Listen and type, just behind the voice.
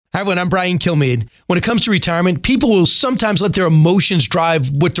everyone, I'm Brian Kilmeade. When it comes to retirement, people will sometimes let their emotions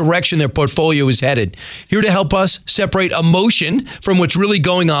drive what direction their portfolio is headed. Here to help us separate emotion from what's really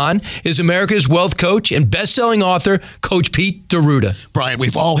going on is America's wealth coach and best-selling author, Coach Pete D'Arruda. Brian,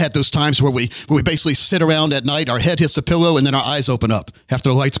 we've all had those times where we basically sit around at night, our head hits the pillow, and then our eyes open up after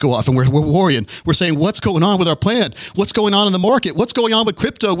the lights go off, and we're worrying. We're saying, what's going on with our plan? What's going on in the market? What's going on with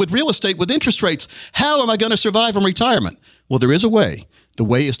crypto, with real estate, with interest rates? How am I going to survive in retirement? Well, there is a way. The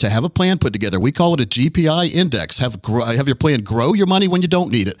way is to have a plan put together. We call it a GPI index. Have your plan grow your money when you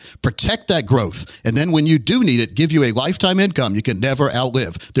don't need it. Protect that growth. And then when you do need it, give you a lifetime income you can never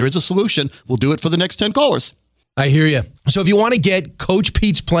outlive. There is a solution. We'll do it for the next 10 callers. I hear you. So if you want to get Coach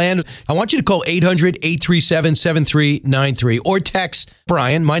Pete's plan, I want you to call 800-837-7393 or text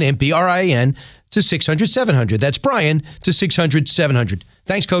Brian, my name, B-R-I-A-N, to 600-700. That's Brian to 600-700.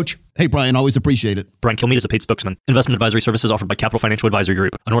 Thanks, Coach. Hey, Brian, always appreciate it. Brian Kilmeade is a paid spokesman. Investment advisory services offered by Capital Financial Advisory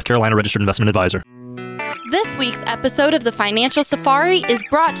Group, a North Carolina registered investment advisor. This week's episode of the Financial Safari is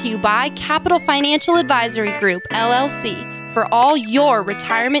brought to you by Capital Financial Advisory Group, LLC, for all your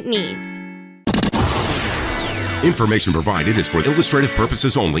retirement needs. Information provided is for illustrative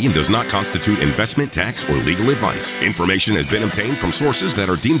purposes only and does not constitute investment, tax, or legal advice. Information has been obtained from sources that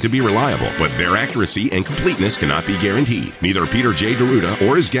are deemed to be reliable, but their accuracy and completeness cannot be guaranteed. Neither Peter J. D'Arruda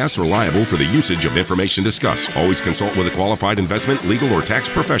or his guests are liable for the usage of information discussed. Always consult with a qualified investment, legal, or tax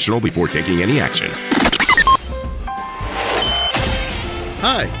professional before taking any action.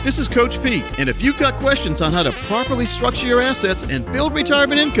 Hi, this is Coach Pete, and if you've got questions on how to properly structure your assets and build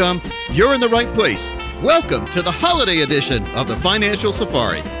retirement income, you're in the right place. Welcome to the holiday edition of the Financial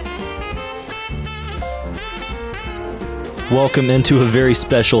Safari. Welcome into a very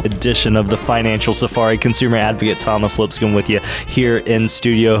special edition of the Financial Safari. Consumer advocate Thomas Lipscomb with you here in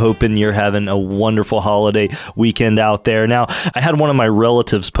studio, hoping you're having a wonderful holiday weekend out there. Now, I had one of my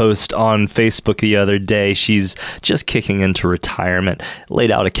relatives post on Facebook the other day. She's just kicking into retirement, laid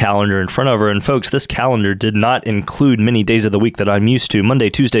out a calendar in front of her. And folks, this calendar did not include many days of the week that I'm used to. Monday,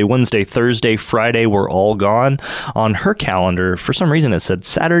 Tuesday, Wednesday, Thursday, Friday were all gone. On her calendar, for some reason, it said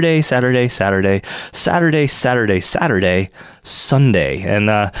Saturday, Saturday, Saturday, Saturday, Saturday, Saturday, Sunday. And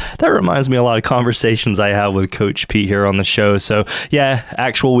that reminds me a lot of conversations I have with Coach Pete here on the show. So yeah,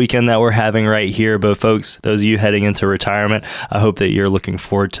 actual weekend that we're having right here. But folks, those of you heading into retirement, I hope that you're looking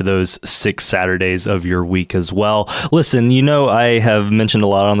forward to those 6 Saturdays of your week as well. Listen, you know, I have mentioned a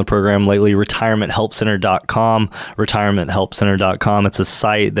lot on the program lately, retirementhelpcenter.com, retirementhelpcenter.com. It's a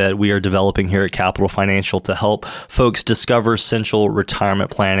site that we are developing here at Capital Financial to help folks discover essential retirement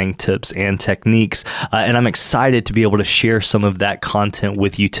planning tips and techniques. And I'm excited to be able to share some of that content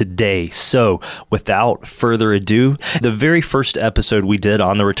with you today. So without further ado, the very first episode we did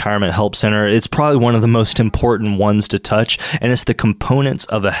on the Retirement Help Center, it's probably one of the most important ones to touch, and it's the components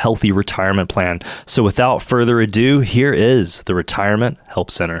of a healthy retirement plan. So without further ado, here is the Retirement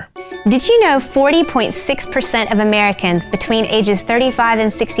Help Center. Did you know 40.6% of Americans between ages 35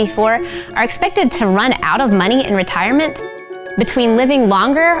 and 64 are expected to run out of money in retirement? Between living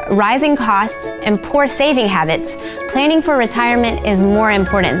longer, rising costs, and poor saving habits, planning for retirement is more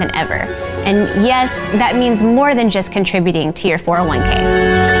important than ever. And yes, that means more than just contributing to your 401k.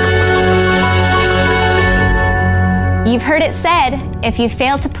 You've heard it said, if you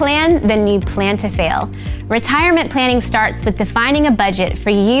fail to plan, then you plan to fail. Retirement planning starts with defining a budget for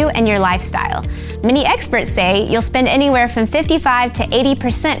you and your lifestyle. Many experts say you'll spend anywhere from 55 to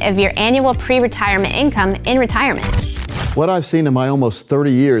 80% of your annual pre-retirement income in retirement. What I've seen in my almost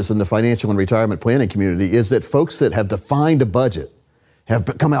 30 years in the financial and retirement planning community is that folks that have defined a budget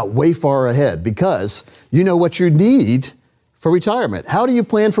have come out way far ahead because you know what you need for retirement. How do you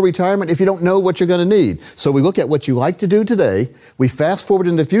plan for retirement if you don't know what you're going to need? So we look at what you like to do today, we fast forward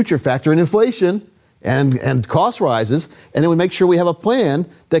in the future, factor in inflation and cost rises, and then we make sure we have a plan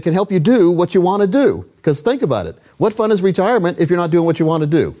that can help you do what you want to do. Because think about it, what fun is retirement if you're not doing what you want to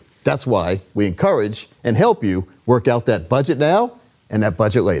do? That's why we encourage and help you work out that budget now and that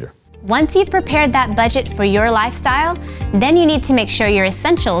budget later. Once you've prepared that budget for your lifestyle, then you need to make sure your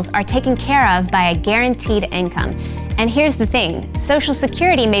essentials are taken care of by a guaranteed income. And here's the thing, Social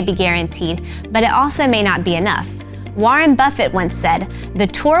Security may be guaranteed, but it also may not be enough. Warren Buffett once said, "The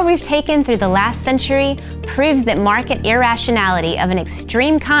tour we've taken through the last century proves that market irrationality of an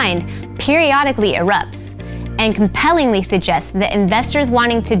extreme kind periodically erupts, and compellingly suggests that investors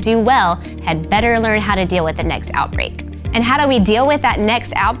wanting to do well had better learn how to deal with the next outbreak." And how do we deal with that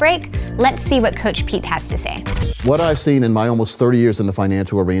next outbreak? Let's see what Coach Pete has to say. What I've seen in my almost 30 years in the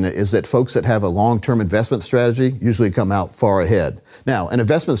financial arena is that folks that have a long-term investment strategy usually come out far ahead. Now, an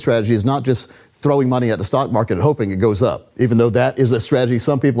investment strategy is not just throwing money at the stock market and hoping it goes up, even though that is a strategy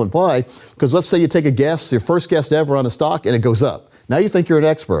some people imply. Because let's say you take a guess, your first guess ever on a stock, and it goes up. Now you think you're an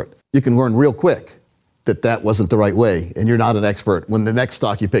expert. You can learn real quick that wasn't the right way, and you're not an expert when the next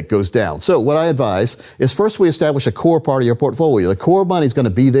stock you pick goes down. So what I advise is first we establish a core part of your portfolio. The core money is going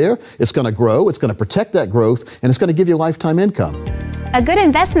to be there, it's going to grow, it's going to protect that growth, and it's going to give you lifetime income. A good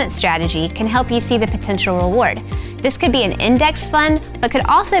investment strategy can help you see the potential reward. This could be an index fund, but could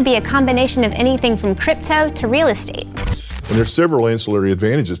also be a combination of anything from crypto to real estate. And there's several ancillary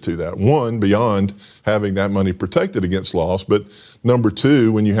advantages to that. One, beyond having that money protected against loss, but number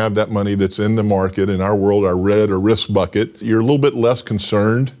two, when you have that money that's in the market, in our world, our red or risk bucket, you're a little bit less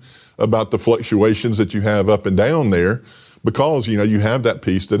concerned about the fluctuations that you have up and down there because, you have that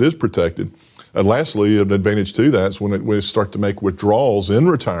piece that is protected. And lastly, an advantage to that is when we start to make withdrawals in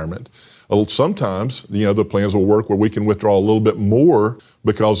retirement. Sometimes, the plans will work where we can withdraw a little bit more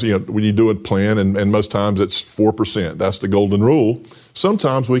because, when you do a plan, and most times it's 4%, that's the golden rule.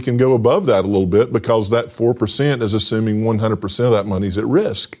 Sometimes we can go above that a little bit because that 4% is assuming 100% of that money is at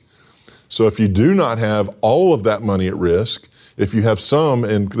risk. So if you do not have all of that money at risk, if you have some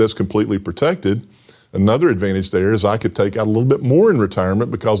and that's completely protected, another advantage there is I could take out a little bit more in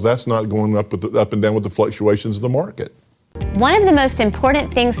retirement because that's not going up and down with the fluctuations of the market. One of the most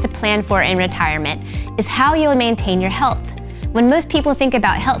important things to plan for in retirement is how you'll maintain your health. When most people think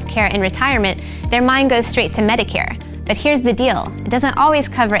about health care in retirement, their mind goes straight to Medicare. But here's the deal, it doesn't always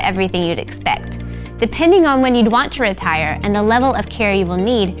cover everything you'd expect. Depending on when you'd want to retire and the level of care you will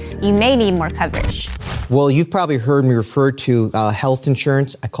need, you may need more coverage. Well, you've probably heard me refer to health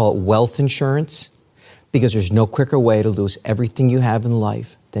insurance. I call it wealth insurance because there's no quicker way to lose everything you have in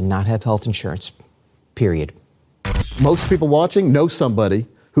life than not have health insurance, period. Most people watching know somebody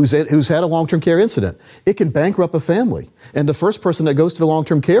who's had a long-term care incident. It can bankrupt a family. And the first person that goes to the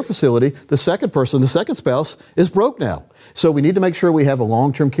long-term care facility, the second spouse, is broke now. So we need to make sure we have a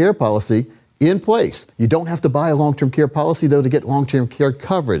long-term care policy in place. You don't have to buy a long-term care policy, though, to get long-term care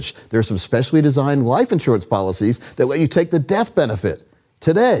coverage. There's some specially designed life insurance policies that let you take the death benefit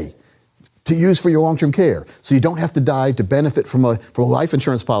today to use for your long-term care. So you don't have to die to benefit from a life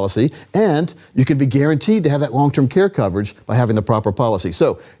insurance policy, and you can be guaranteed to have that long-term care coverage by having the proper policy.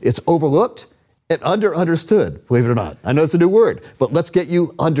 So it's overlooked and understood, believe it or not. I know it's a new word, but let's get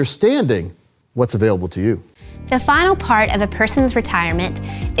you understanding what's available to you. The final part of a person's retirement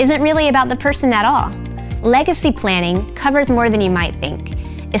isn't really about the person at all. Legacy planning covers more than you might think.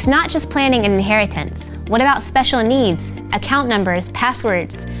 It's not just planning an inheritance. What about special needs, account numbers,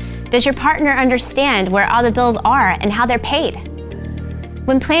 passwords? Does your partner understand where all the bills are and how they're paid?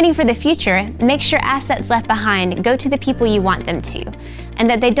 When planning for the future, make sure assets left behind go to the people you want them to, and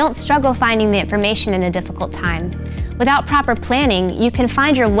that they don't struggle finding the information in a difficult time. Without proper planning, you can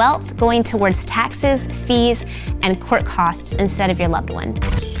find your wealth going towards taxes, fees, and court costs instead of your loved ones.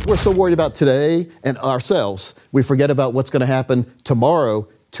 We're so worried about today and ourselves, we forget about what's going to happen tomorrow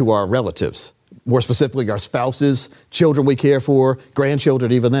to our relatives. More specifically, our spouses, children we care for,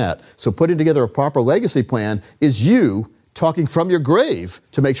 grandchildren, even that. So putting together a proper legacy plan is you talking from your grave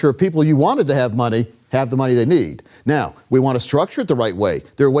to make sure people you wanted to have money have the money they need. Now, we want to structure it the right way.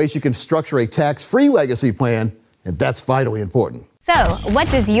 There are ways you can structure a tax-free legacy plan, and that's vitally important. So, what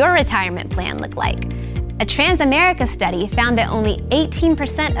does your retirement plan look like? A Transamerica study found that only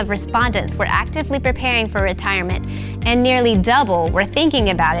 18% of respondents were actively preparing for retirement, and nearly double were thinking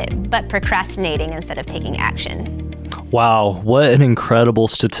about it, but procrastinating instead of taking action. Wow, what an incredible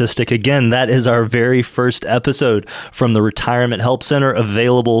statistic. Again, that is our very first episode from the Retirement Help Center,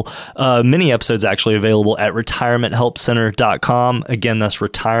 available, many episodes actually available at retirementhelpcenter.com. Again, that's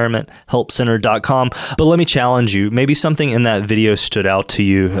retirementhelpcenter.com. But let me challenge you. Maybe something in that video stood out to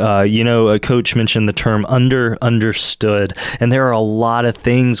you. A coach mentioned the term understood, and there are a lot of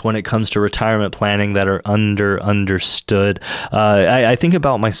things when it comes to retirement planning that are understood. I think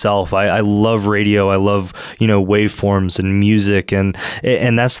about myself. I love radio. I love, waveforms and music, and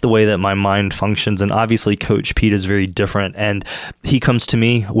that's the way that my mind functions. And obviously Coach Pete is very different, and he comes to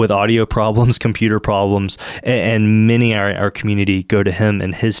me with audio problems, computer problems, and many in our community go to him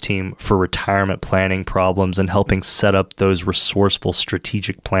and his team for retirement planning problems and helping set up those resourceful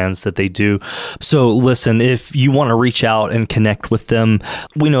strategic plans that they do. So listen, if you want to reach out and connect with them,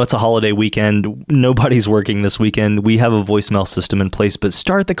 we know it's a holiday weekend, nobody's working this weekend, we have a voicemail system in place, but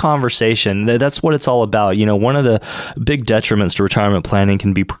start the conversation. That's what it's all about. One of the big detriments to retirement planning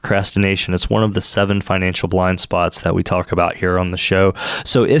can be procrastination. It's one of the 7 financial blind spots that we talk about here on the show.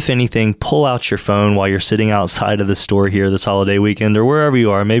 So if anything, pull out your phone while you're sitting outside of the store here this holiday weekend or wherever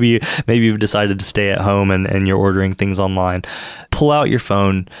you are. Maybe you've decided to stay at home and you're ordering things online. Pull out your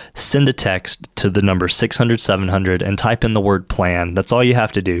phone, send a text to the number 600-700 and type in the word plan. That's all you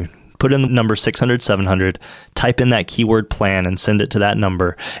have to do. Put in the number 600-700, type in that keyword plan and send it to that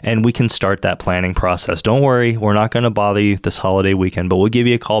number, and we can start that planning process. Don't worry, we're not going to bother you this holiday weekend, but we'll give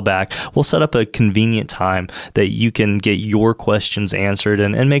you a call back. We'll set up a convenient time that you can get your questions answered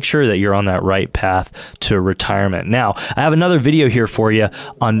and make sure that you're on that right path to retirement. Now, I have another video here for you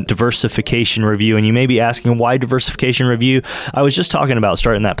on diversification review, and you may be asking, why diversification review? I was just talking about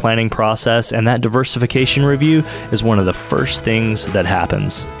starting that planning process, and that diversification review is one of the first things that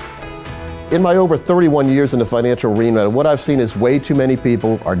happens. In my over 31 years in the financial arena, what I've seen is way too many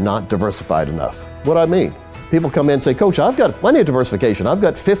people are not diversified enough. What I mean, people come in and say, Coach, I've got plenty of diversification. I've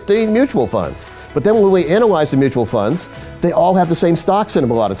got 15 mutual funds. But then when we analyze the mutual funds, they all have the same stocks in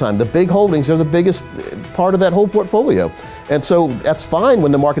them a lot of time. The big holdings are the biggest part of that whole portfolio. And so that's fine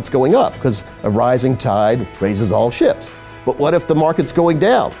when the market's going up because a rising tide raises all ships. But what if the market's going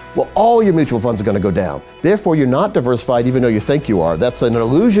down? Well, all your mutual funds are going to go down. Therefore, you're not diversified even though you think you are. That's an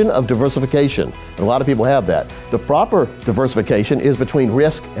illusion of diversification. And a lot of people have that. The proper diversification is between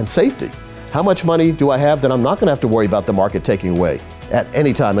risk and safety. How much money do I have that I'm not going to have to worry about the market taking away at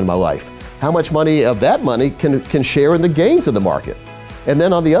any time in my life? How much money of that money can share in the gains of the market? And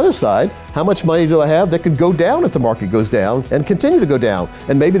then on the other side, how much money do I have that could go down if the market goes down and continue to go down?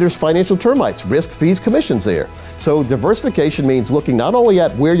 And maybe there's financial termites, risk, fees, commissions there. So diversification means looking not only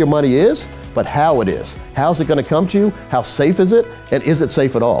at where your money is, but how it is. How's it going to come to you? How safe is it? And is it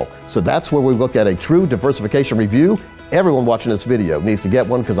safe at all? So that's where we look at a true diversification review. Everyone watching this video needs to get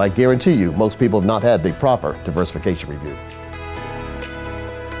one because I guarantee you most people have not had the proper diversification review.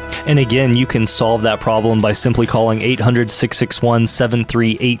 And again, you can solve that problem by simply calling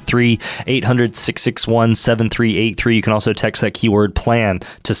 800-661-7383, 800-661-7383. You can also text that keyword plan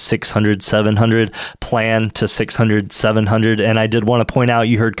to 600-700, plan to 600-700. And I did want to point out,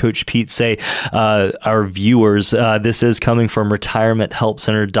 you heard Coach Pete say, our viewers, this is coming from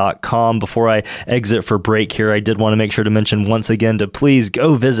retirementhelpcenter.com. Before I exit for break here, I did want to make sure to mention once again to please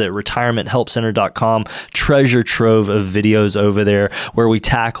go visit retirementhelpcenter.com. Treasure trove of videos over there where we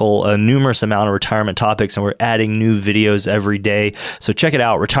tackle a numerous amount of retirement topics, and we're adding new videos every day. So check it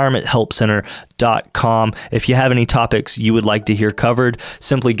out, retirementhelpcenter.com. If you have any topics you would like to hear covered,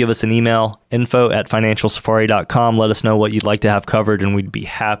 simply give us an email, info@financialsafari.com. Let us know what you'd like to have covered, and we'd be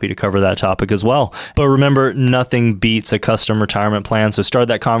happy to cover that topic as well. But remember, nothing beats a custom retirement plan. So start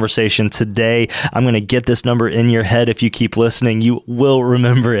that conversation today. I'm going to get this number in your head. If you keep listening, you will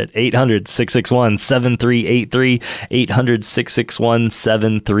remember it. 800-661-7383,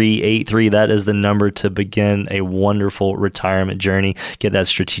 800-661-7383. That is the number to begin a wonderful retirement journey. Get that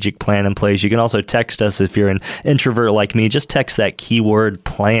strategic plan in place. You can also text us if you're an introvert like me. Just text that keyword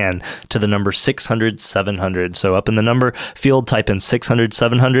plan to the number 600-700. So up in the number field, type in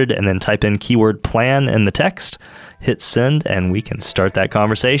 600-700 and then type in keyword plan in the text. Hit send and we can start that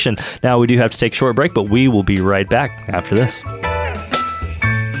conversation. Now we do have to take a short break, but we will be right back after this.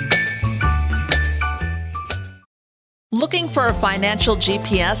 Looking for a financial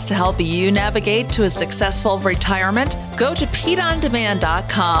GPS to help you navigate to a successful retirement? Go to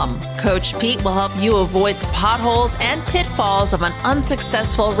PeteOnDemand.com. Coach Pete will help you avoid the potholes and pitfalls of an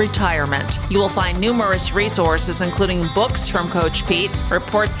unsuccessful retirement. You will find numerous resources, including books from Coach Pete,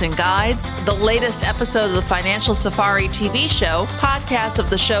 reports and guides, the latest episode of the Financial Safari TV show, podcasts of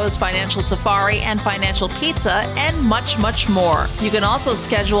the shows Financial Safari and Financial Pizza, and much, much more. You can also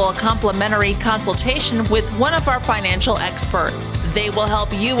schedule a complimentary consultation with one of our financial experts. They will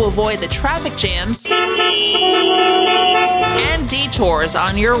help you avoid the traffic jams and detours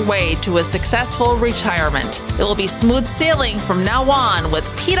on your way to a successful retirement. It will be smooth sailing from now on with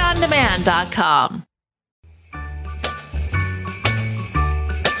PeteOnDemand.com.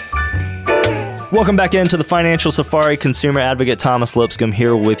 Welcome back into the Financial Safari. Consumer Advocate Thomas Lipscomb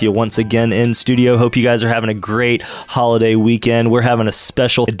here with you once again in studio. Hope you guys are having a great holiday weekend. We're having a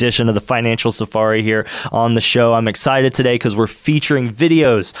special edition of the Financial Safari here on the show. I'm excited today because we're featuring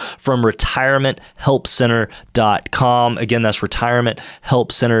videos from retirementhelpcenter.com. Again, that's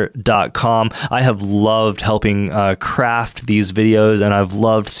retirementhelpcenter.com. I have loved helping craft these videos, and I've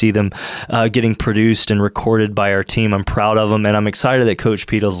loved to see them getting produced and recorded by our team. I'm proud of them, and I'm excited that Coach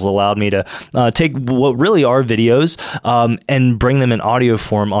Pete has allowed me to take take what really are videos and bring them in audio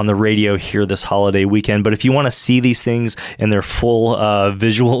form on the radio here this holiday weekend. But if you want to see these things in their full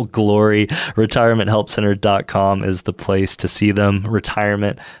visual glory, retirementhelpcenter.com is the place to see them.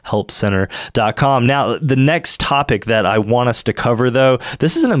 retirementhelpcenter.com. Now, the next topic that I want us to cover, though,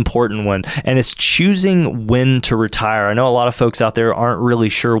 this is an important one, and it's choosing when to retire. I know a lot of folks out there aren't really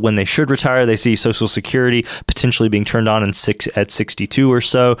sure when they should retire. They see Social Security potentially being turned on at 62 or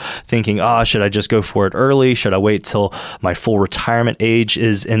so, thinking, should I just go for it early? Should I wait till my full retirement age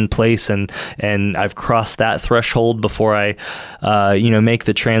is in place and I've crossed that threshold before I make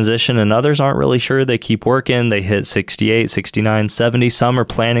the transition? And others aren't really sure. They keep working. They hit 68, 69, 70. Some are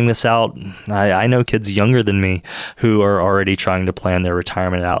planning this out. I know kids younger than me who are already trying to plan their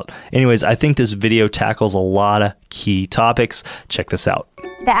retirement out. Anyways, I think this video tackles a lot of key topics. Check this out.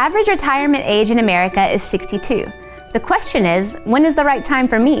 The average retirement age in America is 62. The question is, when is the right time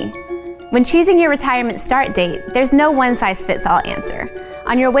for me? When choosing your retirement start date, there's no one-size-fits-all answer.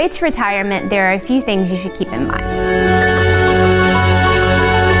 On your way to retirement, there are a few things you should keep in mind.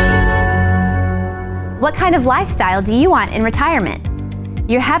 What kind of lifestyle do you want in retirement?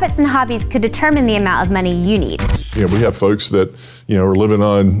 Your habits and hobbies could determine the amount of money you need. We have folks that are living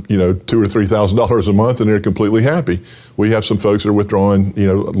on $2,000 or $3,000 a month and they're completely happy. We have some folks that are withdrawing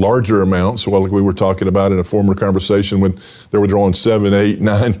larger amounts. Well, like we were talking about in a former conversation, when they're withdrawing 7%, 8%,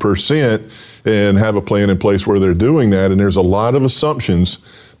 9%, and have a plan in place where they're doing that. And there's a lot of assumptions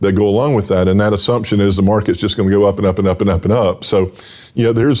that go along with that. And that assumption is the market's just going to go up and up and up and up and up. So,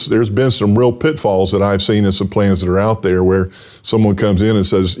 there's been some real pitfalls that I've seen in some plans that are out there where someone comes in and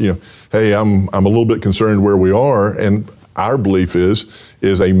says, hey, I'm a little bit concerned where we are. And our belief is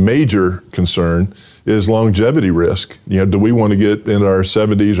a major concern is longevity risk. Do we want to get in our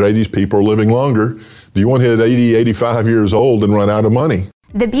 70s or 80s? People are living longer. Do you want to hit 80, 85 years old and run out of money?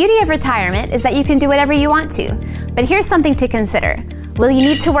 The beauty of retirement is that you can do whatever you want to. But here's something to consider. Will you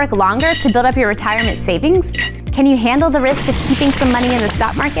need to work longer to build up your retirement savings? Can you handle the risk of keeping some money in the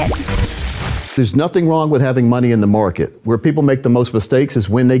stock market? There's nothing wrong with having money in the market. Where people make the most mistakes is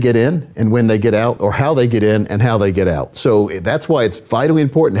when they get in and when they get out, or how they get in and how they get out. So that's why it's vitally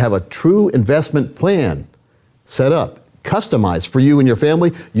important to have a true investment plan set up, customized for you and your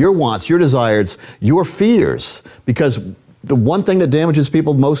family, your wants, your desires, your fears. Because the one thing that damages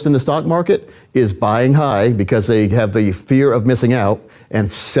people most in the stock market is buying high because they have the fear of missing out, and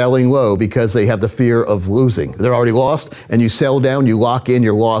selling low because they have the fear of losing. They're already lost, and you sell down, you lock in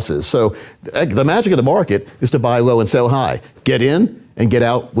your losses. So the magic of the market is to buy low and sell high. Get in and get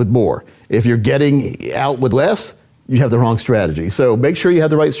out with more. If you're getting out with less, you have the wrong strategy. So make sure you have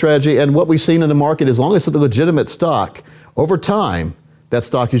the right strategy. And what we've seen in the market, as long as it's a legitimate stock, over time, that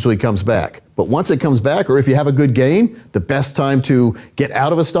stock usually comes back. But once it comes back, or if you have a good gain, the best time to get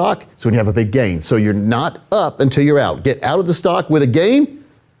out of a stock is when you have a big gain. So you're not up until you're out. Get out of the stock with a gain,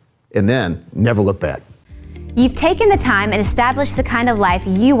 and then never look back. You've taken the time and established the kind of life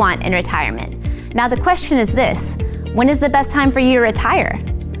you want in retirement. Now the question is this: when is the best time for you to retire?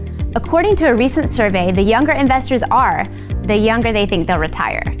 According to a recent survey, the younger investors are, the younger they think they'll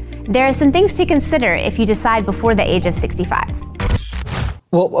retire. There are some things to consider if you decide before the age of 65.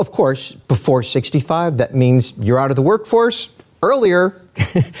 Well, of course, before 65, that means you're out of the workforce earlier.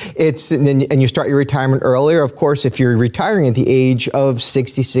 And you start your retirement earlier. Of course, if you're retiring at the age of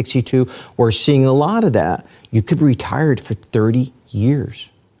 60, 62, we're seeing a lot of that. You could be retired for 30 years.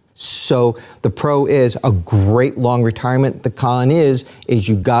 So the pro is a great long retirement. The con is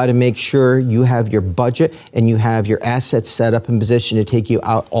you got to make sure you have your budget and you have your assets set up in position to take you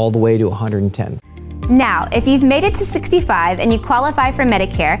out all the way to 110. Now, if you've made it to 65 and you qualify for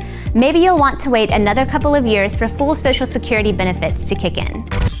Medicare, maybe you'll want to wait another couple of years for full Social Security benefits to kick in.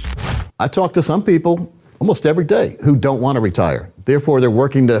 I talk to some people almost every day who don't want to retire. Therefore, they're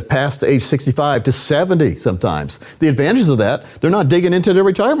working to past age 65 to 70 sometimes. The advantages of that, they're not digging into their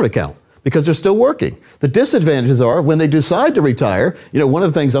retirement account because they're still working. The disadvantages are when they decide to retire. One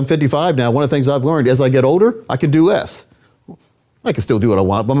of the things, I'm 55 now, one of the things I've learned as I get older, I can do less. I can still do what I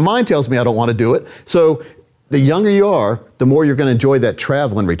want, but my mind tells me I don't want to do it. So the younger you are, the more you're going to enjoy that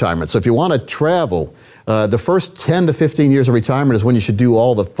travel in retirement. So if you want to travel, the first 10 to 15 years of retirement is when you should do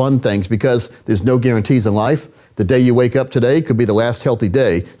all the fun things, because there's no guarantees in life. The day you wake up today could be the last healthy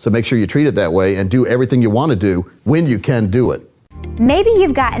day. So make sure you treat it that way and do everything you want to do when you can do it. Maybe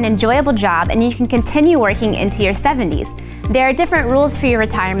you've got an enjoyable job and you can continue working into your 70s. There are different rules for your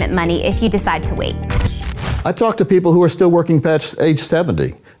retirement money if you decide to wait. I talk to people who are still working past age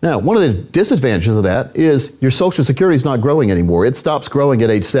 70. Now, one of the disadvantages of that is your Social Security is not growing anymore. It stops growing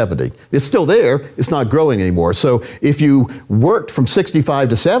at age 70. It's still there, it's not growing anymore. So if you worked from 65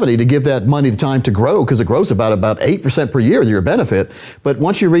 to 70 to give that money the time to grow, because it grows about 8% per year, your benefit, but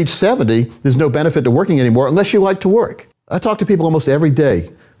once you reach 70, there's no benefit to working anymore unless you like to work. I talk to people almost every day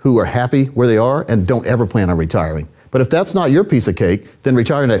who are happy where they are and don't ever plan on retiring. But if that's not your piece of cake, then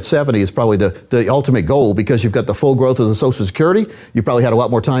retiring at 70 is probably the ultimate goal, because you've got the full growth of the Social Security. You probably had a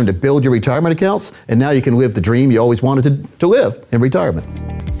lot more time to build your retirement accounts, and now you can live the dream you always wanted to live in retirement.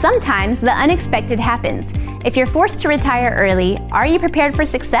 Sometimes the unexpected happens. If you're forced to retire early, are you prepared for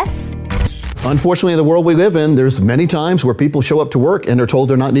success? Unfortunately, in the world we live in, there's many times where people show up to work and they're told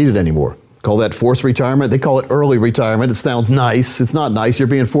they're not needed anymore. Call that forced retirement. They call it early retirement. It sounds nice. It's not nice. You're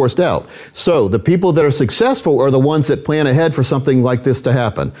being forced out. So the people that are successful are the ones that plan ahead for something like this to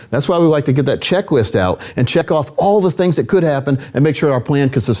happen. That's why we like to get that checklist out and check off all the things that could happen and make sure our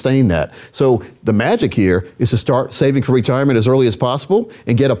plan can sustain that. So the magic here is to start saving for retirement as early as possible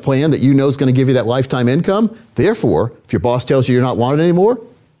and get a plan that you know is going to give you that lifetime income. Therefore, if your boss tells you you're not wanted anymore,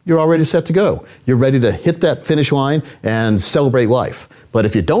 you're already set to go. You're ready to hit that finish line and celebrate life. But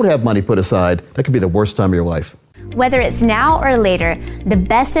if you don't have money put aside, that could be the worst time of your life. Whether it's now or later, the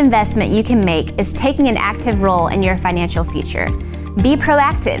best investment you can make is taking an active role in your financial future. Be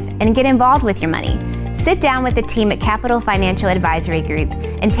proactive and get involved with your money. Sit down with the team at Capital Financial Advisory Group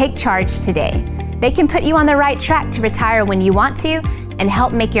and take charge today. They can put you on the right track to retire when you want to and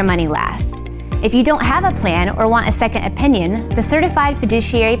help make your money last. If you don't have a plan or want a second opinion, the Certified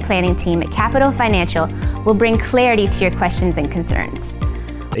Fiduciary Planning Team at Capital Financial will bring clarity to your questions and concerns.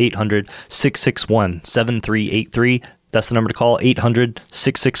 800-661-7383. That's the number to call,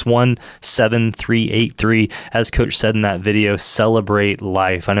 800-661-7383. As Coach said in that video, celebrate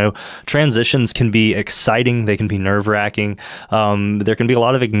life. I know transitions can be exciting. They can be nerve-wracking. There can be a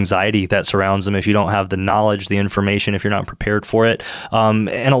lot of anxiety that surrounds them if you don't have the knowledge, the information, if you're not prepared for it.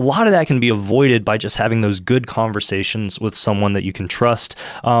 And a lot of that can be avoided by just having those good conversations with someone that you can trust.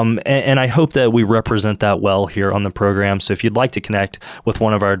 And I hope that we represent that well here on the program. So if you'd like to connect with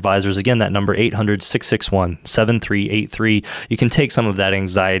one of our advisors, again, that number 800-661-7383. You can take some of that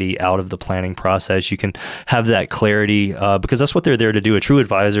anxiety out of the planning process. You can have that clarity because that's what they're there to do. A true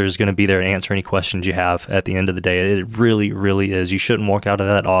advisor is going to be there to answer any questions you have at the end of the day. It really, really is. You shouldn't walk out of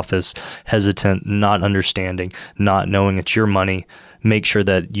that office hesitant, not understanding, not knowing it's your money. Make sure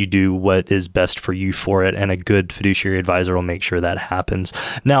that you do what is best for you for it, and a good fiduciary advisor will make sure that happens.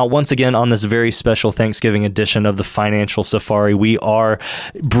 Now, once again, on this very special Thanksgiving edition of the Financial Safari, we are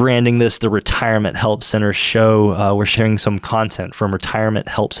branding this the Retirement Help Center Show. We're sharing some content from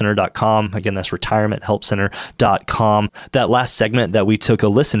retirementhelpcenter.com. Again, that's retirementhelpcenter.com. That last segment that we took a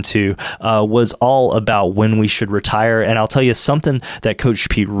listen to was all about when we should retire. And I'll tell you something that Coach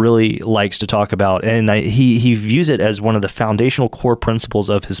Pete really likes to talk about, and he views it as one of the foundational core principles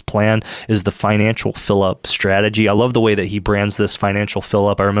of his plan is the financial fill-up strategy. I love the way that he brands this financial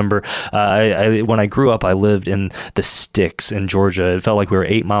fill-up. I remember when I grew up, I lived in the sticks in Georgia. It felt like we were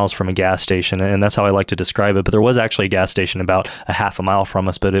 8 miles from a gas station, and that's how I like to describe it. But there was actually a gas station about a half a mile from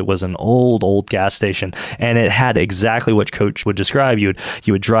us, but it was an old gas station, and it had exactly what Coach would describe. You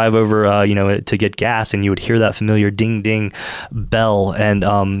would drive over, to get gas, and you would hear that familiar ding-ding bell. And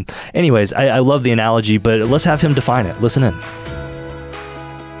anyways, I love the analogy, but let's have him define it. Listen in.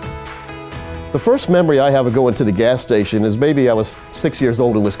 The first memory I have of going to the gas station is maybe I was 6 years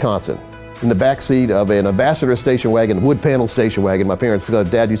old in Wisconsin, in the back seat of an Ambassador station wagon, wood panel station wagon. My parents'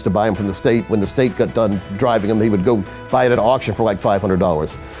 dad used to buy them from the state. When the state got done driving them, he would go buy it at auction for like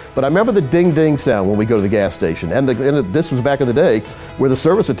 $500. But I remember the ding-ding sound when we go to the gas station. And this was back in the day where the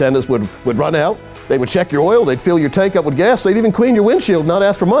service attendants would run out, they would check your oil, they'd fill your tank up with gas, they'd even clean your windshield and not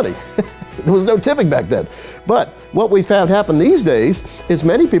ask for money. There was no tipping back then. But what we found happen these days is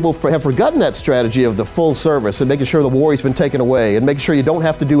many people have forgotten that strategy of the full service and making sure the worry's been taken away and making sure you don't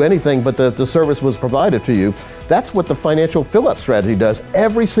have to do anything but the service was provided to you. That's what the financial fill-up strategy does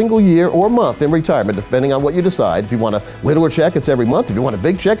every single year or month in retirement, depending on what you decide. If you want a littler check, it's every month. If you want a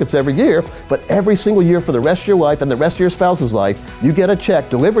big check, it's every year. But every single year for the rest of your life and the rest of your spouse's life, you get a check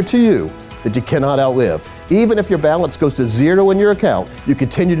delivered to you that you cannot outlive. Even if your balance goes to zero in your account, you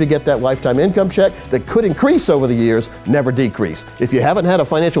continue to get that lifetime income check that could increase over the years, never decrease. If you haven't had a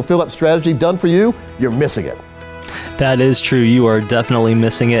financial fill-up strategy done for you, you're missing it. That is true. You are definitely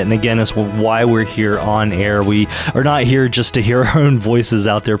missing it. And again, it's why we're here on air. We are not here just to hear our own voices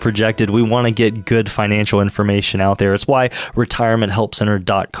out there projected. We want to get good financial information out there. It's why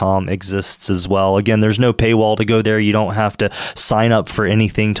retirementhelpcenter.com exists as well. Again, there's no paywall to go there. You don't have to sign up for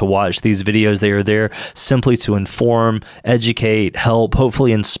anything to watch these videos. They are there simply to inform, educate, help,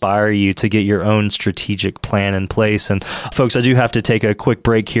 hopefully inspire you to get your own strategic plan in place. And folks, I do have to take a quick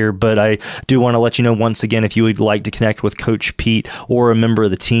break here, but I do want to let you know once again, if you would like to connect with Coach Pete or a member of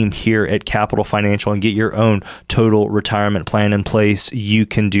the team here at Capital Financial and get your own total retirement plan in place, you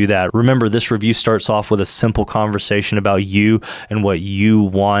can do that. Remember, this review starts off with a simple conversation about you and what you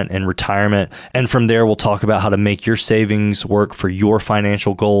want in retirement. And from there, we'll talk about how to make your savings work for your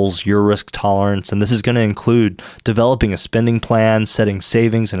financial goals, your risk tolerance. And this is going to include developing a spending plan, setting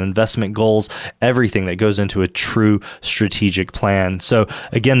savings and investment goals, everything that goes into a true strategic plan. So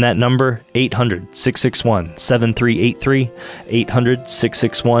again, that number, 800-661-7383,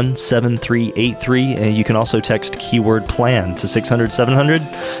 800-661-7383. And you can also text keyword plan to 600-700.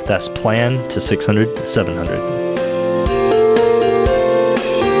 That's plan to 600-700.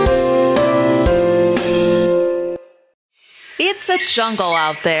 It's a jungle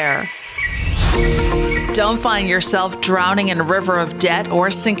out there. Don't find yourself drowning in a river of debt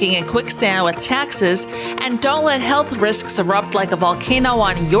or sinking in quicksand with taxes, and don't let health risks erupt like a volcano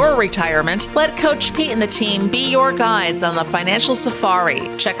on your retirement. Let Coach Pete and the team be your guides on the Financial Safari.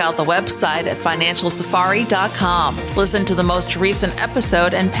 Check out the website at financialsafari.com. Listen to the most recent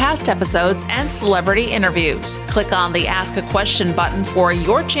episode and past episodes and celebrity interviews. Click on the Ask a Question button for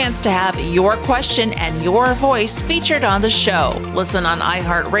your chance to have your question and your voice featured on the show. Listen on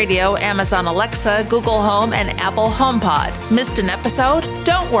iHeartRadio, Amazon Alexa, Google Home, and Apple HomePod. Missed an episode?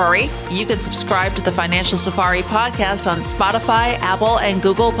 Don't worry. You can subscribe to the Financial Safari podcast on Spotify, Apple, and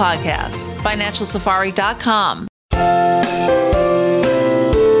Google Podcasts. FinancialSafari.com.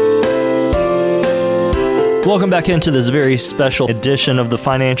 Welcome back into this very special edition of the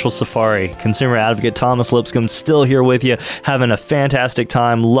Financial Safari. Consumer advocate Thomas Lipscomb still here with you, having a fantastic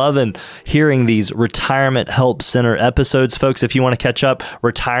time, loving hearing these Retirement Help Center episodes. Folks, if you want to catch up,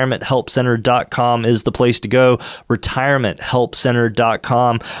 retirementhelpcenter.com is the place to go.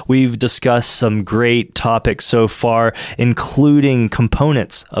 Retirementhelpcenter.com. We've discussed some great topics so far, including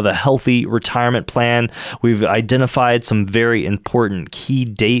components of a healthy retirement plan. We've identified some very important key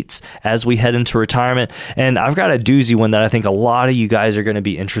dates as we head into retirement. And I've got a doozy one that I think a lot of you guys are going to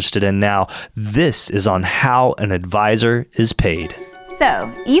be interested in now. This is on how an advisor is paid.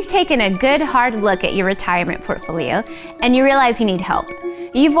 So, you've taken a good hard look at your retirement portfolio and you realize you need help.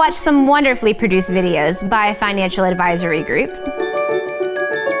 You've watched some wonderfully produced videos by a financial advisory group.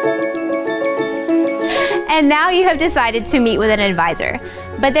 And now you have decided to meet with an advisor.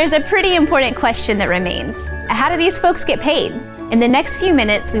 But there's a pretty important question that remains. How do these folks get paid? In the next few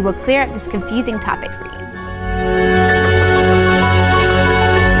minutes, we will clear up this confusing topic for you.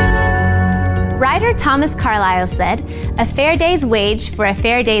 Writer Thomas Carlyle said, "A fair day's wage for a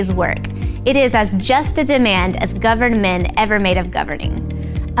fair day's work. It is as just a demand as governed men ever made of governing."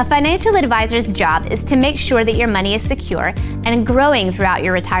 A financial advisor's job is to make sure that your money is secure and growing throughout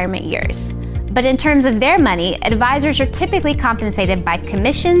your retirement years. But in terms of their money, advisors are typically compensated by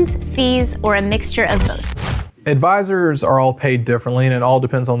commissions, fees, or a mixture of both. Advisors are all paid differently, and it all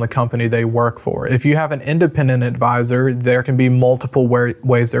depends on the company they work for. If you have an independent advisor, there can be multiple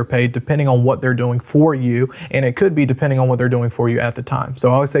ways they're paid depending on what they're doing for you, and it could be depending on what they're doing for you at the time.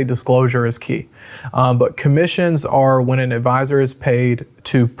 So I always say disclosure is key. But commissions are when an advisor is paid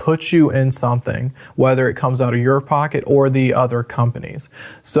to put you in something, whether it comes out of your pocket or the other companies.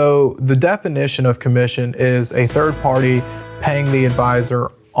 So the definition of commission is a third party paying the advisor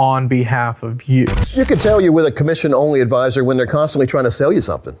on behalf of you. You can tell you're with a commission-only advisor when they're constantly trying to sell you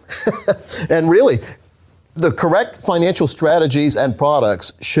something. And really, the correct financial strategies and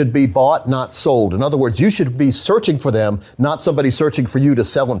products should be bought, not sold. In other words, you should be searching for them, not somebody searching for you to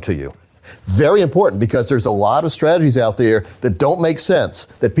sell them to you. Very important, because there's a lot of strategies out there that don't make sense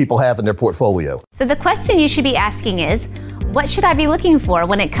that people have in their portfolio. So the question you should be asking is, what should I be looking for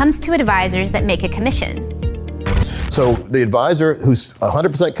when it comes to advisors that make a commission? So the advisor who's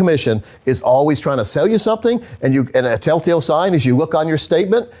 100% commission is always trying to sell you something, and a telltale sign is you look on your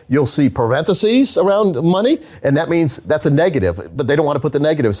statement, you'll see parentheses around money, and that means that's a negative, but they don't want to put the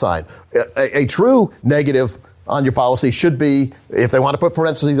negative sign. A true negative on your policy should be, if they want to put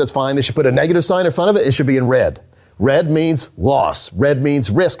parentheses, that's fine. They should put a negative sign in front of it. It should be in red. Red means loss. Red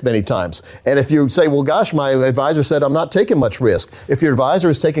means risk many times. And if you say, well, gosh, my advisor said I'm not taking much risk. If your advisor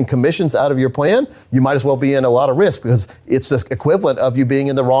is taking commissions out of your plan, you might as well be in a lot of risk because it's the equivalent of you being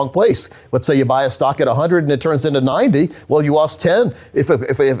in the wrong place. Let's say you buy a stock at 100 and it turns into 90. Well, you lost 10. If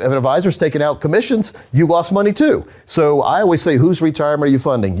an advisor's taking out commissions, you lost money too. So I always say, whose retirement are you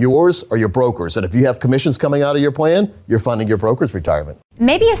funding? Yours or your broker's? And if you have commissions coming out of your plan, you're funding your broker's retirement.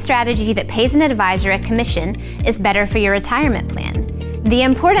 Maybe a strategy that pays an advisor a commission is better for your retirement plan. The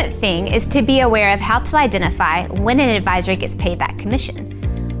important thing is to be aware of how to identify when an advisor gets paid that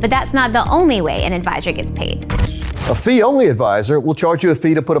commission. But that's not the only way an advisor gets paid. A fee-only advisor will charge you a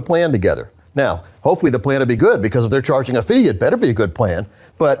fee to put a plan together. Now, hopefully the plan will be good because if they're charging a fee, it better be a good plan.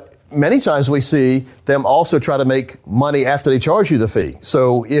 But many times we see them also try to make money after they charge you the fee.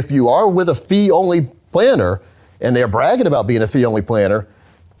 So if you are with a fee-only planner and they're bragging about being a fee-only planner,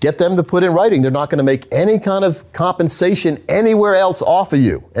 get them to put in writing they're not going to make any kind of compensation anywhere else off of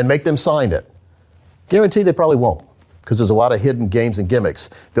you and make them sign it. Guarantee they probably won't because there's a lot of hidden games and gimmicks.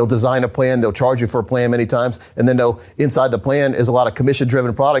 They'll design a plan, they'll charge you for a plan many times, and then inside the plan is a lot of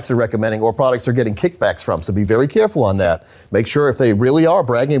commission-driven products they're recommending or products they're getting kickbacks from. So be very careful on that. Make sure if they really are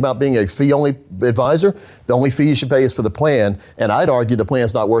bragging about being a fee-only advisor, the only fee you should pay is for the plan. And I'd argue the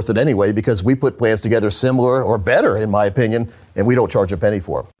plan's not worth it anyway because we put plans together similar or better, in my opinion, and we don't charge a penny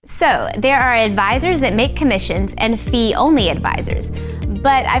for them. So there are advisors that make commissions and fee-only advisors.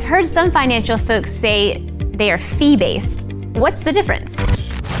 But I've heard some financial folks say they are fee-based. What's the difference?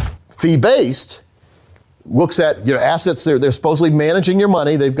 Fee-based looks at your assets. They're supposedly managing your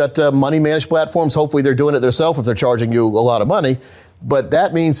money. They've got money managed platforms. Hopefully they're doing it themselves if they're charging you a lot of money. But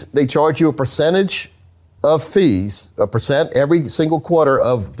that means they charge you a percentage of fees, a percent every single quarter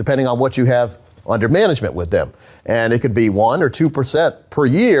of depending on what you have under management with them. And it could be 1 or 2% per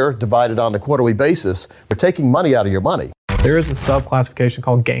year divided on a quarterly basis. They're taking money out of your money. There is a subclassification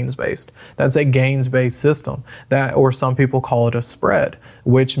called gains-based. That's a gains-based system, or some people call it a spread,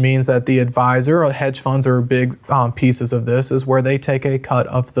 which means that the advisor or hedge funds are big pieces of this, is where they take a cut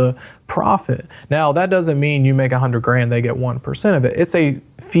of the profit. Now, that doesn't mean you make $100,000, they get 1% of it. It's a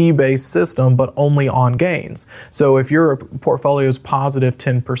fee-based system, but only on gains. So if your portfolio is positive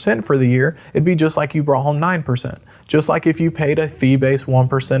 10% for the year, it'd be just like you brought home 9%. Just like if you paid a fee-based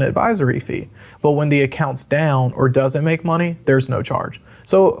 1% advisory fee. But when the account's down or doesn't make money, there's no charge.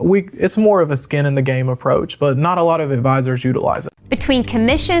 So it's more of a skin in the game approach, but not a lot of advisors utilize it. Between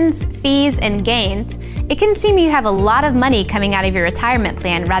commissions, fees, and gains, it can seem you have a lot of money coming out of your retirement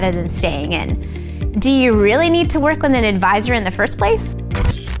plan rather than staying in. Do you really need to work with an advisor in the first place?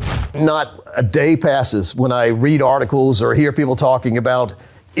 Not a day passes when I read articles or hear people talking about,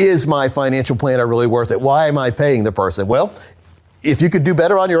 is my financial planner really worth it? Why am I paying the person? Well, if you could do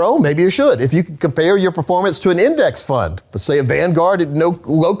better on your own, maybe you should. If you could compare your performance to an index fund, let's say a Vanguard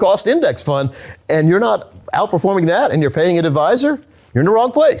low-cost index fund, and you're not outperforming that and you're paying an advisor, you're in the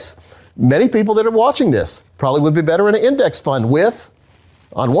wrong place. Many people that are watching this probably would be better in an index fund with,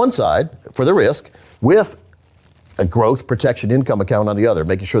 on one side, for the risk, with a growth protection income account on the other,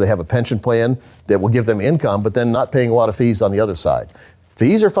 making sure they have a pension plan that will give them income, but then not paying a lot of fees on the other side.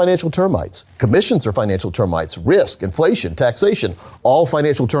 Fees are financial termites. Commissions are financial termites. Risk, inflation, taxation, all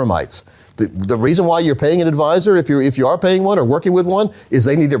financial termites. The reason why you're paying an advisor, if you are paying one or working with one, is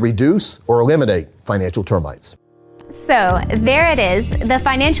they need to reduce or eliminate financial termites. So there it is, the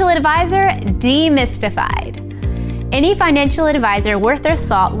financial advisor demystified. Any financial advisor worth their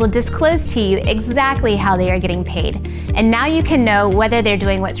salt will disclose to you exactly how they are getting paid, and now you can know whether they're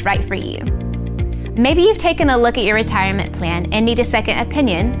doing what's right for you. Maybe you've taken a look at your retirement plan and need a second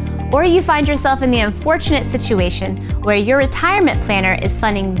opinion, or you find yourself in the unfortunate situation where your retirement planner is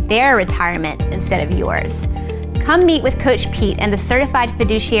funding their retirement instead of yours. Come meet with Coach Pete and the Certified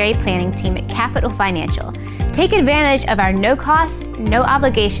Fiduciary Planning Team at Capital Financial. Take advantage of our no-cost,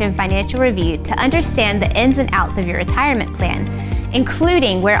 no-obligation financial review to understand the ins and outs of your retirement plan,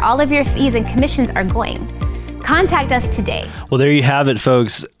 including where all of your fees and commissions are going. Contact us today. Well, there you have it,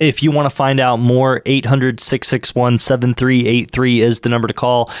 folks. If you want to find out more, 800-661-7383 is the number to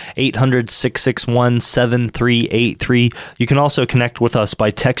call, 800-661-7383. You can also connect with us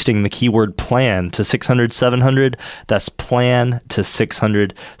by texting the keyword PLAN to 600-700. That's PLAN to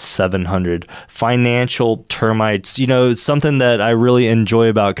 600-700. Financial termites. You know, something that I really enjoy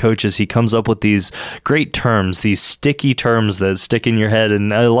about Coach is he comes up with these great terms, these sticky terms that stick in your head,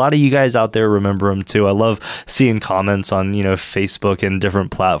 and a lot of you guys out there remember them too. I love seeing seeing comments on, Facebook and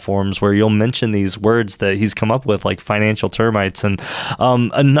different platforms where you'll mention these words that he's come up with, like financial termites. And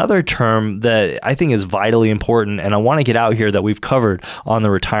another term that I think is vitally important, and I want to get out here, that we've covered on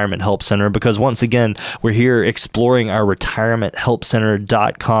the Retirement Help Center, because once again, we're here exploring our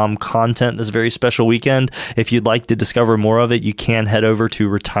retirementhelpcenter.com content this very special weekend. If you'd like to discover more of it, you can head over to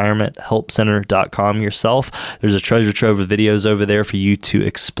retirementhelpcenter.com yourself. There's a treasure trove of videos over there for you to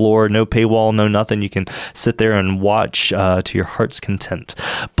explore. No paywall, no nothing. You can sit there and watch to your heart's content.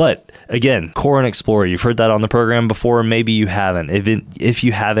 But again, Core and Explore, you've heard that on the program before. Maybe you haven't. If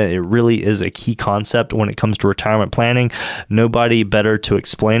you haven't, it really is a key concept when it comes to retirement planning. Nobody better to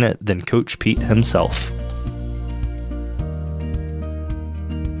explain it than Coach Pete himself.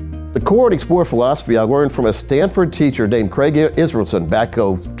 The Core and Explore philosophy I learned from a Stanford teacher named Craig Israelson back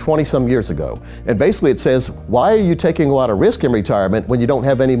 20-some years ago. And basically it says, why are you taking a lot of risk in retirement when you don't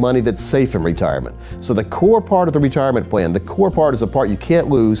have any money that's safe in retirement? So the core part of the retirement plan, the core part is the part you can't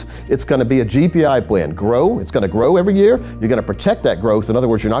lose. It's going to be a GPI plan. Grow. It's going to grow every year. You're going to protect that growth. In other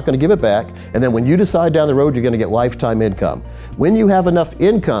words, you're not going to give it back. And then when you decide down the road, you're going to get lifetime income. When you have enough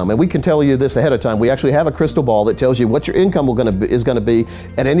income, and we can tell you this ahead of time, we actually have a crystal ball that tells you what your income is going to be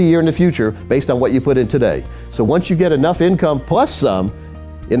at any year in the future based on what you put in today. So once you get enough income plus some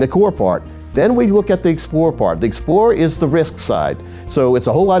in the core part, then we look at the Explore part. The Explore is the risk side. So it's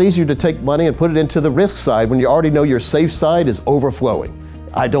a whole lot easier to take money and put it into the risk side when you already know your safe side is overflowing.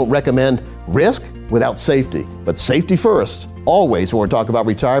 I don't recommend risk without safety, but safety first, always when we're talking about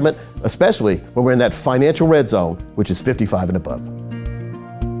retirement, especially when we're in that financial red zone, which is 55 and above.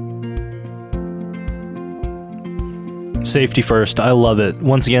 Safety first. I love it.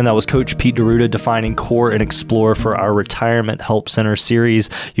 Once again, that was Coach Pete D'Arruda defining Core and Explore for our Retirement Help Center series.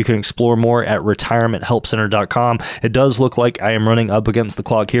 You can explore more at retirementhelpcenter.com. It does look like I am running up against the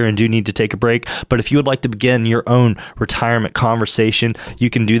clock here and do need to take a break. But if you would like to begin your own retirement conversation, you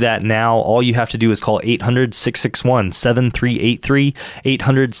can do that now. All you have to do is call 800-661-7383,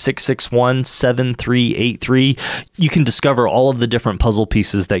 800-661-7383. You can discover all of the different puzzle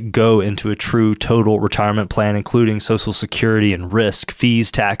pieces that go into a true total retirement plan, including Social Security and risk,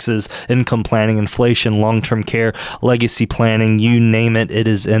 fees, taxes, income planning, inflation, long-term care, legacy planning, you name it, it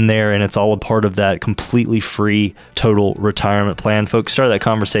is in there, and it's all a part of that completely free total retirement plan. Folks, start that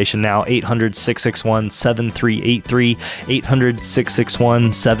conversation now. 800-661-7383,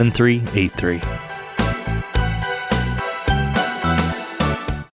 800-661-7383.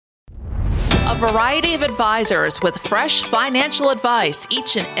 A variety of advisors with fresh financial advice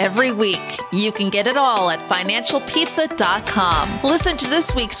each and every week. You can get it all at financialpizza.com. Listen to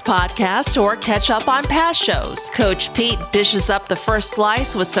this week's podcast or catch up on past shows. Coach Pete dishes up the first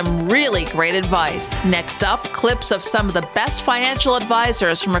slice with some really great advice. Next up, clips of some of the best financial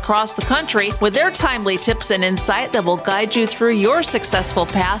advisors from across the country with their timely tips and insight that will guide you through your successful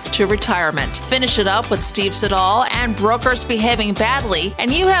path to retirement. Finish it up with Steve Siddall and brokers behaving badly,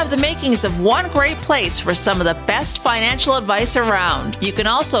 and you have the makings of one great place for some of the best financial advice around. You can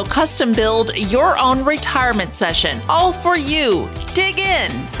also custom build your own retirement session, all for you. Dig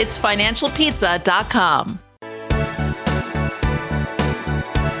in. It's financialpizza.com.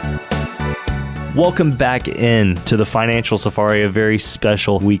 Welcome back in to the Financial Safari, a very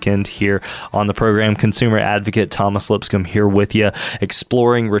special weekend here on the program. Consumer advocate Thomas Lipscomb here with you,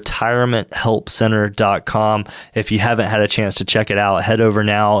 exploring retirementhelpcenter.com. If you haven't had a chance to check it out, head over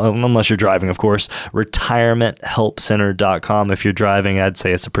now, unless you're driving, of course, retirementhelpcenter.com. If you're driving, I'd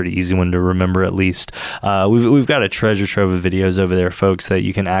say it's a pretty easy one to remember at least. We've got a treasure trove of videos over there, folks, that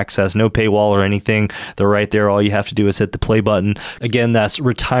you can access. No paywall or anything. They're right there. All you have to do is hit the play button. Again, that's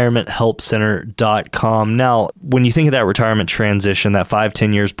retirementhelpcenter.com. Now, when you think of that retirement transition, that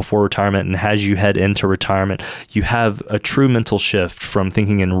 5-10 years before retirement, and as you head into retirement, you have a true mental shift from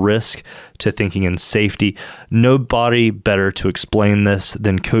thinking in risk to thinking in safety. Nobody better to explain this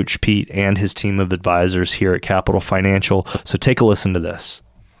than Coach Pete and his team of advisors here at Capital Financial. So take a listen to this.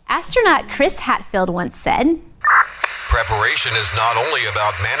 Astronaut Chris Hadfield once said, "Preparation is not only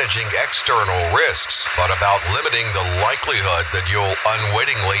about managing external risks, but about limiting the likelihood that you'll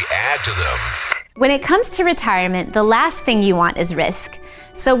unwittingly add to them." when it comes to retirement, the last thing you want is risk.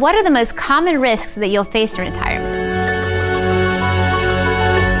 So what are the most common risks that you'll face in retirement?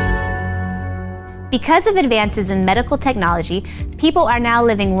 Because of advances in medical technology, people are now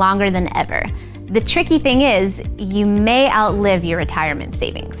living longer than ever. The tricky thing is, you may outlive your retirement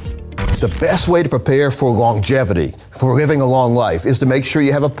savings. The best way to prepare for longevity, for living a long life, is to make sure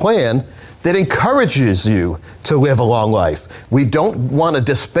you have a plan that encourages you to live a long life. We don't want to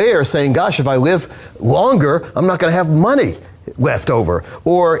despair saying, gosh, if I live longer, I'm not going to have money. left over.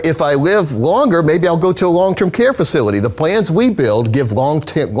 Or if I live longer, maybe I'll go to a long-term care facility. The plans we build give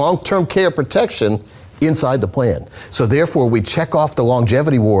long-term care protection inside the plan. So therefore, we check off the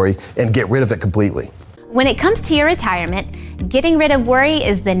longevity worry and get rid of it completely. When it comes to your retirement, getting rid of worry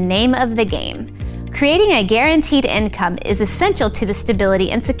is the name of the game. Creating a guaranteed income is essential to the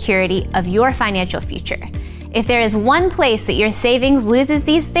stability and security of your financial future. If there is one place that your savings loses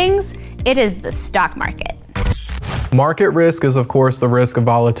these things, it is the stock market. Market risk is, of course, the risk of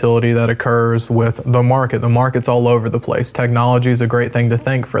volatility that occurs with the market. The market's all over the place. Technology is a great thing to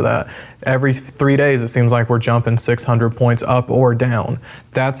think for that. Every 3 days, it seems like we're jumping 600 points up or down.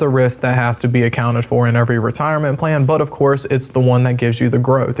 That's a risk that has to be accounted for in every retirement plan, but of course, it's the one that gives you the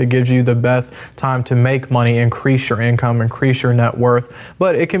growth. It gives you the best time to make money, increase your income, increase your net worth,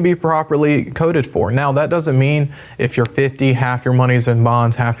 but it can be properly coded for. Now, that doesn't mean if you're 50, half your money's in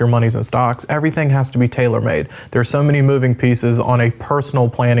bonds, half your money's in stocks. Everything has to be tailor-made. There's so many moving pieces on a personal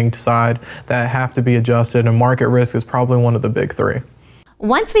planning side that have to be adjusted, and market risk is probably one of the big three.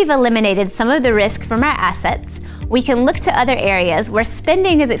 Once we've eliminated some of the risk from our assets, we can look to other areas where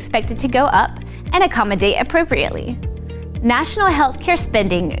spending is expected to go up and accommodate appropriately. National healthcare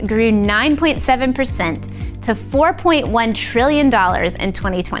spending grew 9.7% to $4.1 trillion in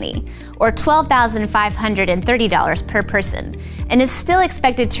 2020, or $12,530 per person, and is still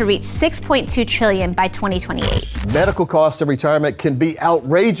expected to reach $6.2 trillion by 2028. Medical costs of retirement can be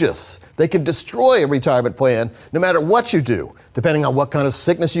outrageous. They can destroy a retirement plan no matter what you do, depending on what kind of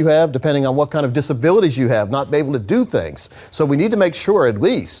sickness you have, depending on what kind of disabilities you have, not be able to do things. So we need to make sure at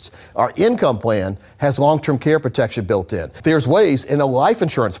least our income plan has long-term care protection built in. There's ways in a life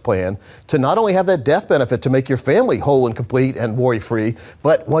insurance plan to not only have that death benefit to make your family whole and complete and worry-free,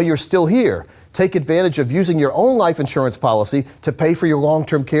 but while you're still here, take advantage of using your own life insurance policy to pay for your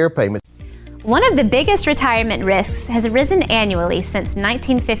long-term care payments. One of the biggest retirement risks has risen annually since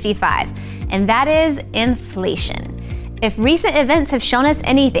 1955, and that is inflation. If recent events have shown us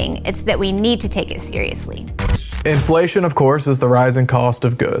anything, it's that we need to take it seriously. Inflation, of course, is the rising cost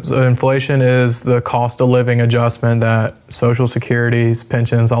of goods. Inflation is the cost of living adjustment that Social Securities,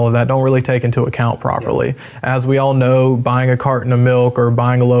 pensions, all of that don't really take into account properly. As we all know, buying a carton of milk or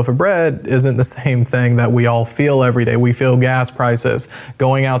buying a loaf of bread isn't the same thing that we all feel every day. We feel gas prices,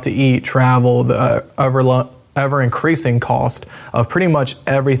 going out to eat, travel, the ever-increasing cost of pretty much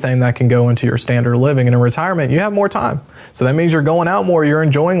everything that can go into your standard of living. And in retirement, you have more time. So that means you're going out more, you're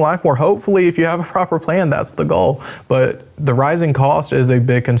enjoying life more. Hopefully, if you have a proper plan, that's the goal. But the rising cost is a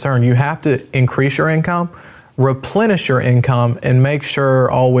big concern. You have to increase your income, replenish your income, and make sure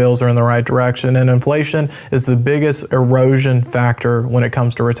all wheels are in the right direction. And inflation is the biggest erosion factor when it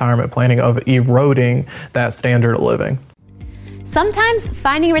comes to retirement planning, of eroding that standard of living. Sometimes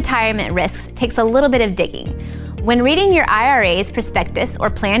finding retirement risks takes a little bit of digging. When reading your IRA's prospectus or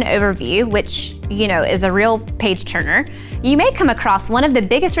plan overview, which, is a real page turner, you may come across one of the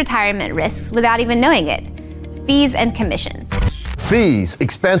biggest retirement risks without even knowing it: fees and commissions. Fees,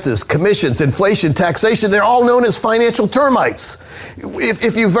 expenses, commissions, inflation, taxation, they're all known as financial termites.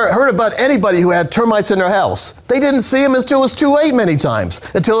 If you've heard about anybody who had termites in their house, they didn't see them until it was too late many times,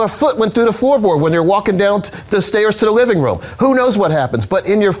 until their foot went through the floorboard when they're walking down the stairs to the living room. Who knows what happens? But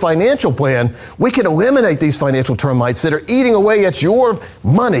in your financial plan, we can eliminate these financial termites that are eating away at your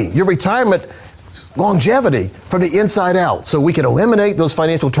money, your retirement longevity from the inside out. So we can eliminate those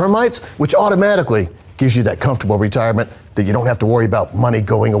financial termites, which automatically gives you that comfortable retirement that you don't have to worry about money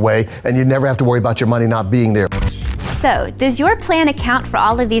going away, and you never have to worry about your money not being there. So, does your plan account for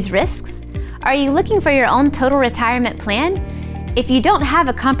all of these risks? Are you looking for your own total retirement plan? If you don't have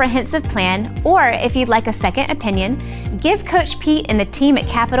a comprehensive plan, or if you'd like a second opinion, give Coach Pete and the team at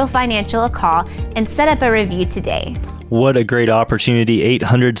Capital Financial a call and set up a review today. What a great opportunity.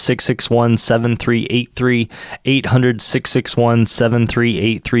 800-661-7383,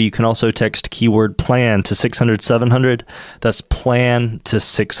 800-661-7383. You can also text keyword PLAN to 600-700. That's PLAN to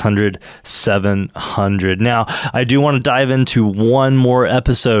 600-700. Now, I do want to dive into one more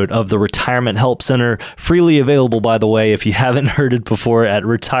episode of the Retirement Help Center, freely available, by the way, if you haven't heard it before, at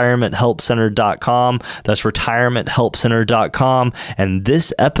retirementhelpcenter.com. That's retirementhelpcenter.com. And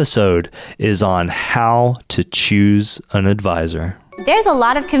this episode is on how to choose an advisor. There's a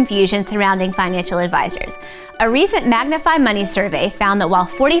lot of confusion surrounding financial advisors. A recent Magnify Money survey found that while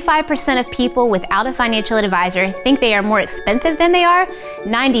 45% of people without a financial advisor think they are more expensive than they are,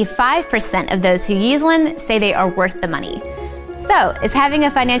 95% of those who use one say they are worth the money. So, is having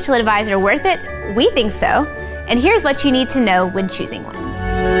a financial advisor worth it? We think so. And here's what you need to know when choosing one.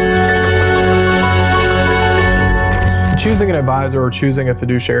 Choosing an advisor or choosing a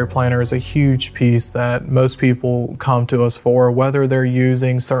fiduciary planner is a huge piece that most people come to us for, whether they're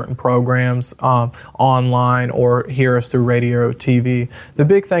using certain programs online or hear us through radio or TV. The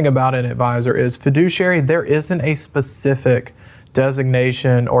big thing about an advisor is fiduciary, there isn't a specific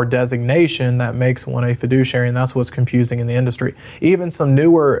designation that makes one a fiduciary, and that's what's confusing in the industry. Even some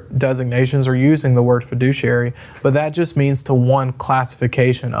newer designations are using the word fiduciary, but that just means to one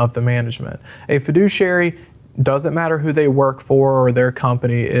classification of the management. A fiduciary, doesn't matter who they work for or their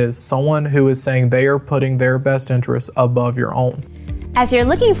company, is someone who is saying they are putting their best interests above your own. As you're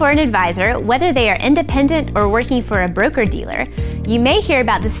looking for an advisor, whether they are independent or working for a broker-dealer, you may hear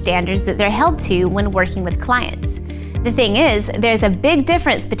about the standards that they're held to when working with clients. The thing is, there's a big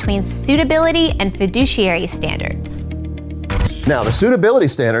difference between suitability and fiduciary standards. Now, the suitability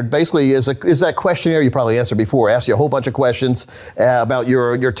standard basically is that questionnaire you probably answered before. Asks you a whole bunch of questions about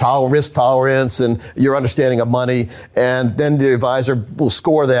your risk tolerance and your understanding of money, and then the advisor will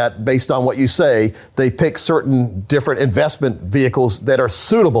score that based on what you say. They pick certain different investment vehicles that are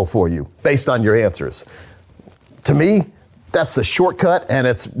suitable for you based on your answers. To me, that's a shortcut, and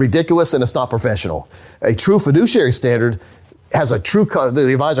it's ridiculous, and it's not professional. A true fiduciary standard the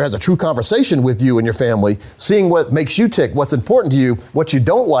advisor has a true conversation with you and your family, seeing what makes you tick, what's important to you, what you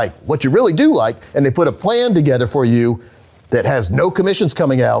don't like, what you really do like, and they put a plan together for you that has no commissions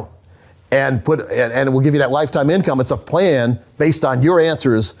coming out and it will give you that lifetime income. It's a plan based on your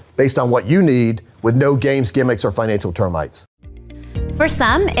answers, based on what you need, with no games, gimmicks, or financial termites. For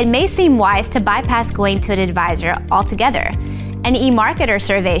some, it may seem wise to bypass going to an advisor altogether. An eMarketer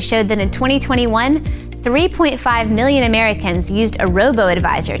survey showed that in 2021, 3.5 million Americans used a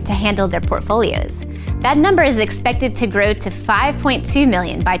robo-advisor to handle their portfolios. That number is expected to grow to 5.2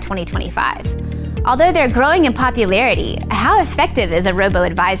 million by 2025. Although they're growing in popularity, how effective is a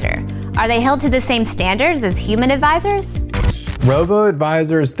robo-advisor? Are they held to the same standards as human advisors?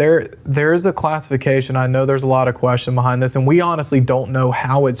 Robo-advisors, there is a classification. I know there's a lot of question behind this, and we honestly don't know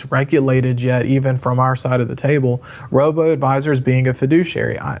how it's regulated yet, even from our side of the table. Robo-advisors being a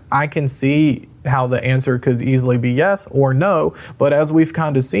fiduciary. I can see how the answer could easily be yes or no, but as we've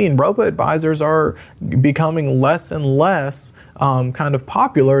kind of seen, robo-advisors are becoming less and less kind of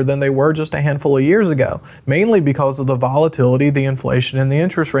popular than they were just a handful of years ago, mainly because of the volatility, the inflation, and the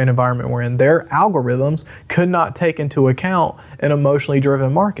interest rate environment we're in. Their algorithms could not take into account an emotionally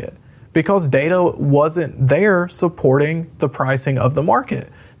driven market because data wasn't there supporting the pricing of the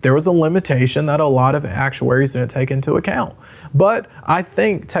market. There was a limitation that a lot of actuaries didn't take into account. But I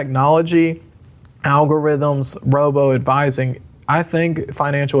think technology, algorithms, robo-advising, I think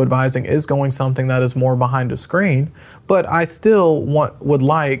financial advising is going something that is more behind a screen, but I still would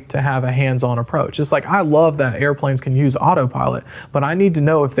like to have a hands-on approach. It's like, I love that airplanes can use autopilot, but I need to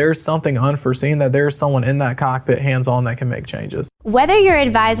know if there's something unforeseen, that there's someone in that cockpit hands-on that can make changes. Whether your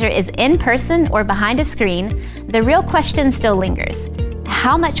advisor is in person or behind a screen, the real question still lingers.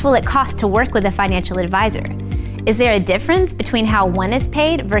 How much will it cost to work with a financial advisor? Is there a difference between how one is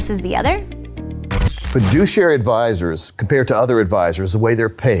paid versus the other? Fiduciary advisors, compared to other advisors, the way they're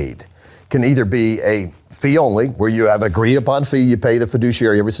paid can either be a fee only, where you have agreed upon fee, you pay the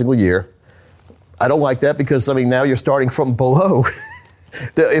fiduciary every single year. I don't like that because, now you're starting from below.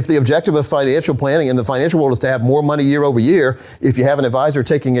 If the objective of financial planning in the financial world is to have more money year over year, if you have an advisor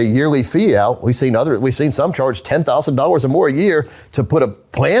taking a yearly fee out, we've seen some charge $10,000 or more a year to put a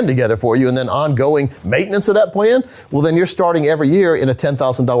plan together for you and then ongoing maintenance of that plan, well, then you're starting every year in a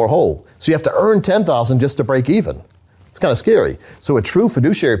 $10,000 hole. So you have to earn $10,000 just to break even. It's kind of scary. So a true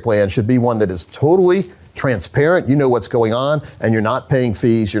fiduciary plan should be one that is totally transparent. You know what's going on, and you're not paying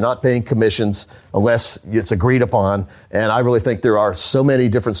fees, you're not paying commissions unless it's agreed upon. And I really think there are so many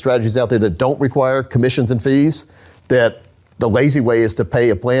different strategies out there that don't require commissions and fees that the lazy way is to pay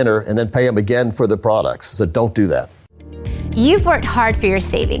a planner and then pay them again for the products. So don't do that. You've worked hard for your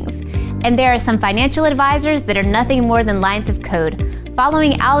savings, and there are some financial advisors that are nothing more than lines of code,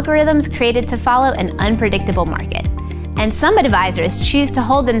 following algorithms created to follow an unpredictable market. And some advisors choose to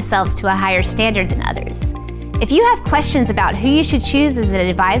hold themselves to a higher standard than others. If you have questions about who you should choose as an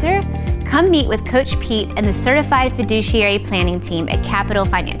advisor, come meet with Coach Pete and the Certified Fiduciary Planning Team at Capital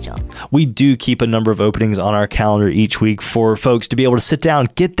Financial. We do keep a number of openings on our calendar each week for folks to be able to sit down,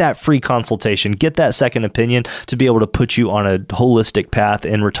 get that free consultation, get that second opinion to be able to put you on a holistic path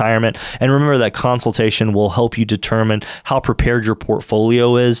in retirement. And remember, that consultation will help you determine how prepared your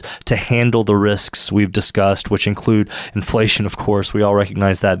portfolio is to handle the risks we've discussed, which include inflation, of course. We all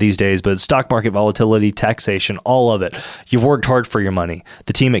recognize that these days, but stock market volatility, taxation, all of it. You've worked hard for your money.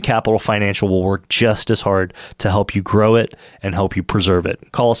 The team at Capital Financial will work just as hard to help you grow it and help you preserve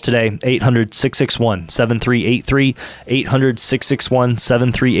it. Call us today, today, 800-661-7383,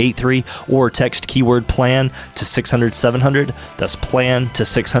 800-661-7383, or text keyword PLAN to 600-700. That's PLAN to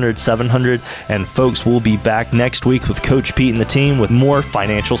 600-700. And folks, we'll be back next week with Coach Pete and the team with more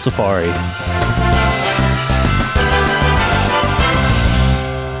Financial Safari.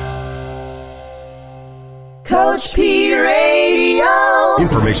 Coach P Radio.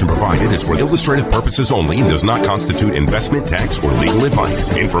 Information provided is for illustrative purposes only and does not constitute investment, tax, or legal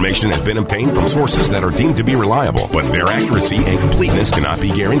advice. Information has been obtained from sources that are deemed to be reliable, but their accuracy and completeness cannot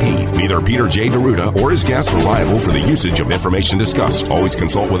be guaranteed. Neither Peter J. Deruta or his guests are liable for the usage of information discussed. Always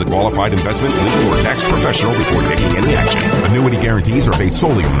consult with a qualified investment, legal, or tax professional before taking any action. Annuity guarantees are based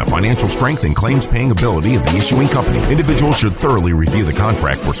solely on the financial strength and claims-paying ability of the issuing company. Individuals should thoroughly review the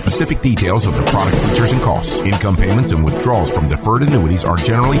contract for specific details of the product features and costs. Income payments and withdrawals from deferred annuities are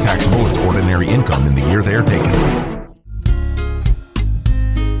generally taxable as ordinary income in the year they are taken.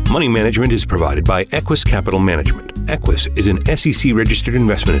 Money management is provided by Equus Capital Management. Equus is an SEC-registered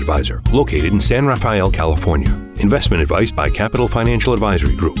investment advisor located in San Rafael, California. Investment advice by Capital Financial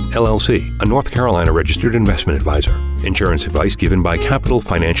Advisory Group, LLC, a North Carolina-registered investment advisor. Insurance advice given by Capital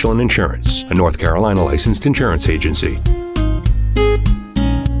Financial and Insurance, a North Carolina-licensed insurance agency.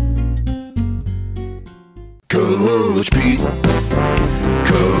 Coach Pete,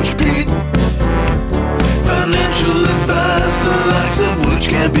 Coach Pete, financial advice, the likes of which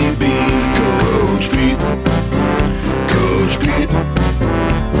can't be beat. Coach Pete, Coach Pete,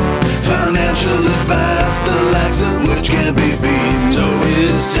 financial advice, the likes of which can't be